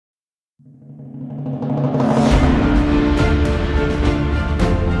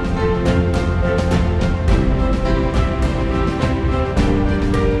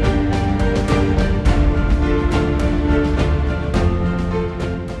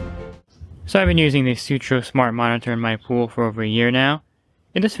So I've been using the Sutro Smart Monitor in my pool for over a year now.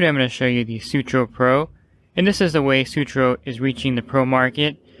 In this video I'm going to show you the Sutro Pro, and this is the way Sutro is reaching the pro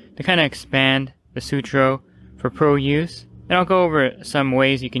market to kind of expand the Sutro for pro use. And I'll go over some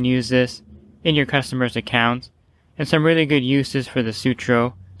ways you can use this in your customers' accounts and some really good uses for the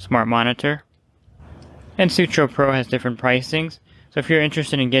Sutro Smart Monitor. And Sutro Pro has different pricings, so if you're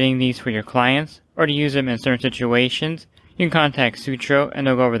interested in getting these for your clients or to use them in certain situations, you can contact Sutro and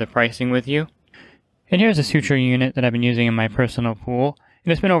they'll go over the pricing with you. And here's a Sutro unit that I've been using in my personal pool,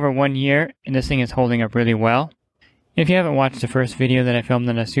 and it's been over 1 year and this thing is holding up really well. If you haven't watched the first video that I filmed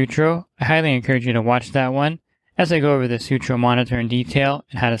on the Sutro, I highly encourage you to watch that one as I go over the Sutro monitor in detail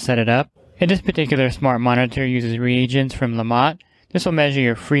and how to set it up. And this particular smart monitor uses reagents from Lamont. This will measure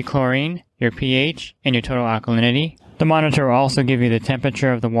your free chlorine, your pH, and your total alkalinity. The monitor will also give you the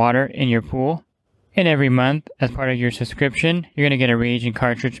temperature of the water in your pool. And every month, as part of your subscription, you're going to get a reagent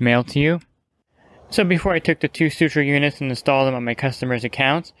cartridge mailed to you. So before I took the two Sutro units and installed them on my customers'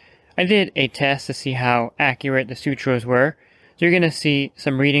 accounts, I did a test to see how accurate the Sutros were. So you're going to see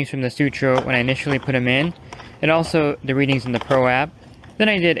some readings from the Sutro when I initially put them in, and also the readings in the Pro app. Then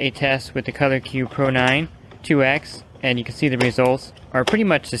I did a test with the ColorQ Pro 9 2X, and you can see the results are pretty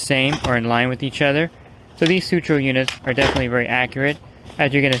much the same or in line with each other. So these Sutro units are definitely very accurate,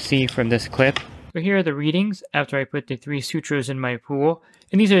 as you're going to see from this clip. So here are the readings after I put the 3 Sutros in my pool,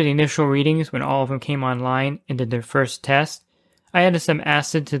 and these are the initial readings when all of them came online and did their first test. I added some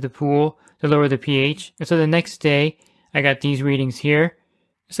acid to the pool to lower the pH, and so the next day I got these readings here.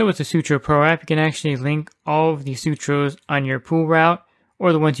 So with the Sutro Pro app, you can actually link all of the Sutros on your pool route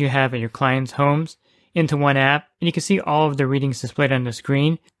or the ones you have at your clients' homes into one app, and you can see all of the readings displayed on the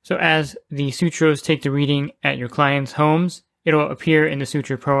screen. So as the Sutros take the reading at your clients' homes, it'll appear in the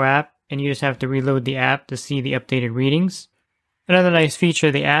Sutro Pro app, and you just have to reload the app to see the updated readings. Another nice feature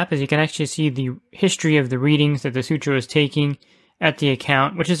of the app is you can actually see the history of the readings that the Sutro is taking at the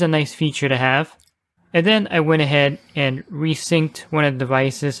account, which is a nice feature to have. And then I went ahead and resynced one of the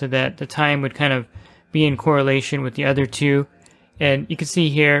devices so that the time would kind of be in correlation with the other two. And you can see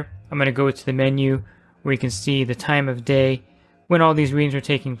here, I'm going to go to the menu where you can see the time of day when all these readings are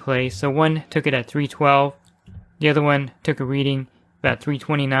taking place. So one took it at 3:12, the other one took a reading about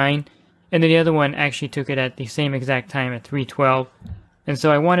 3:29, and then the other one actually took it at the same exact time at 3:12. And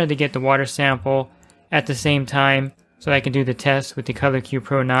so I wanted to get the water sample at the same time so I could do the test with the ColorQ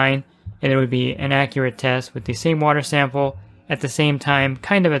Pro 9, and it would be an accurate test with the same water sample at the same time,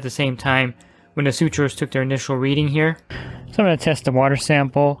 kind of at the same time when the Sutros took their initial reading here. So I'm going to test the water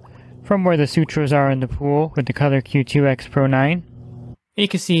sample from where the Sutros are in the pool with the ColorQ 2X Pro 9. You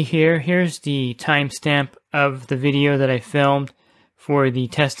can see here, here's the timestamp of the video that I filmed for the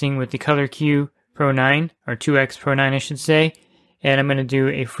testing with the ColorQ Pro 9, or 2X Pro 9 I should say. And I'm going to do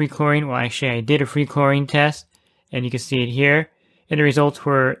a free chlorine, well actually I did a free chlorine test, and you can see it here. And the results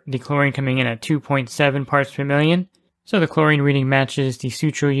were the chlorine coming in at 2.7 parts per million. So the chlorine reading matches the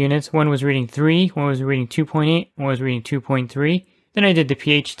Sutro units. One was reading 3, one was reading 2.8, one was reading 2.3. Then I did the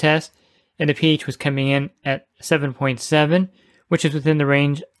pH test, and the pH was coming in at 7.7, which is within the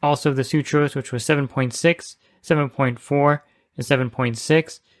range also of the Sutros, which was 7.6, 7.4, and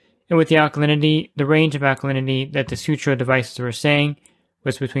 7.6. And with the alkalinity, the range of alkalinity that the Sutro devices were saying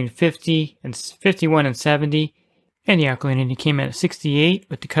was between 51 and 70, and the alkalinity came in at 68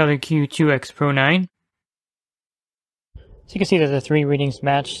 with the ColorQ 2X Pro 9. So you can see that the 3 readings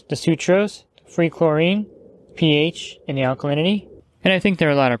match the Sutros, free chlorine, pH, and the alkalinity. And I think there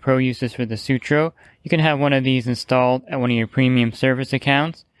are a lot of pro uses for the Sutro. You can have one of these installed at one of your premium service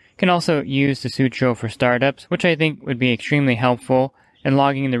accounts. You can also use the Sutro for startups, which I think would be extremely helpful in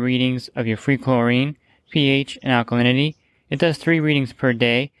logging the readings of your free chlorine, pH, and alkalinity. It does 3 readings per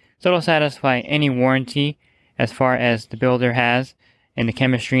day, so it'll satisfy any warranty as far as the builder has and the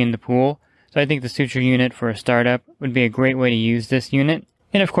chemistry in the pool. So I think the Sutro unit for a startup would be a great way to use this unit.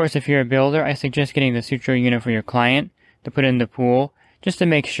 And of course, if you're a builder, I suggest getting the Sutro unit for your client to put in the pool, just to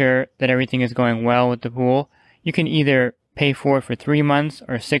make sure that everything is going well with the pool. You can either pay for it for 3 months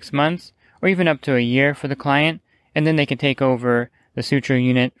or 6 months, or even up to a year for the client, and then they can take over the Sutro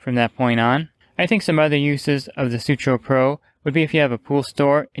unit from that point on. I think some other uses of the Sutro Pro would be if you have a pool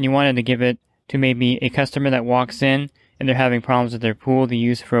store and you wanted to give it to maybe a customer that walks in and they're having problems with their pool to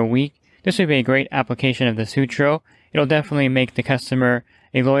use for a week. This would be a great application of the Sutro. It'll definitely make the customer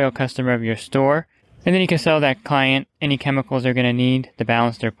a loyal customer of your store. And then you can sell that client any chemicals they're going to need to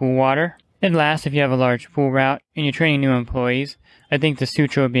balance their pool water. And last, if you have a large pool route and you're training new employees, I think the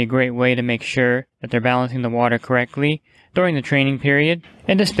Sutro would be a great way to make sure that they're balancing the water correctly during the training period.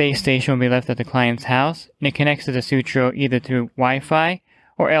 And the space station will be left at the client's house, and it connects to the Sutro either through Wi-Fi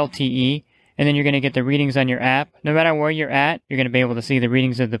or LTE, and then you're going to get the readings on your app. No matter where you're at, you're going to be able to see the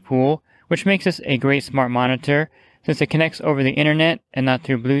readings of the pool, which makes this a great smart monitor. Since it connects over the internet and not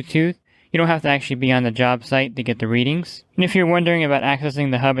through Bluetooth, you don't have to actually be on the job site to get the readings. And if you're wondering about accessing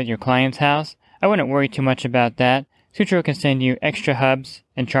the hub at your client's house, I wouldn't worry too much about that. Sutro can send you extra hubs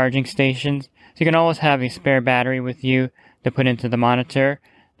and charging stations, so you can always have a spare battery with you to put into the monitor.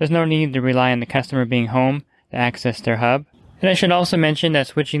 There's no need to rely on the customer being home to access their hub. And I should also mention that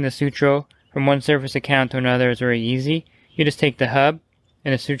switching the Sutro from one service account to another is very easy. You just take the hub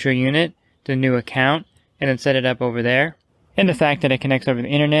and the Sutro unit to the new account and then set it up over there. And the fact that it connects over the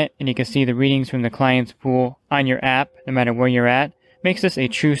internet and you can see the readings from the client's pool on your app no matter where you're at makes this a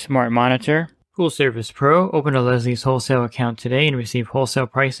true smart monitor. Pool Service Pro. Open a Leslie's wholesale account today and receive wholesale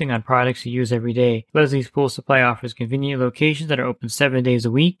pricing on products you use every day. Leslie's Pool Supply offers convenient locations that are open 7 days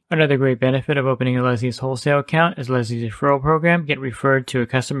a week. Another great benefit of opening a Leslie's wholesale account is Leslie's referral program. Get referred to a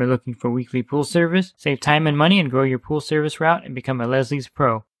customer looking for weekly pool service. Save time and money and grow your pool service route and become a Leslie's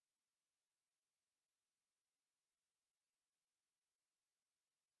Pro.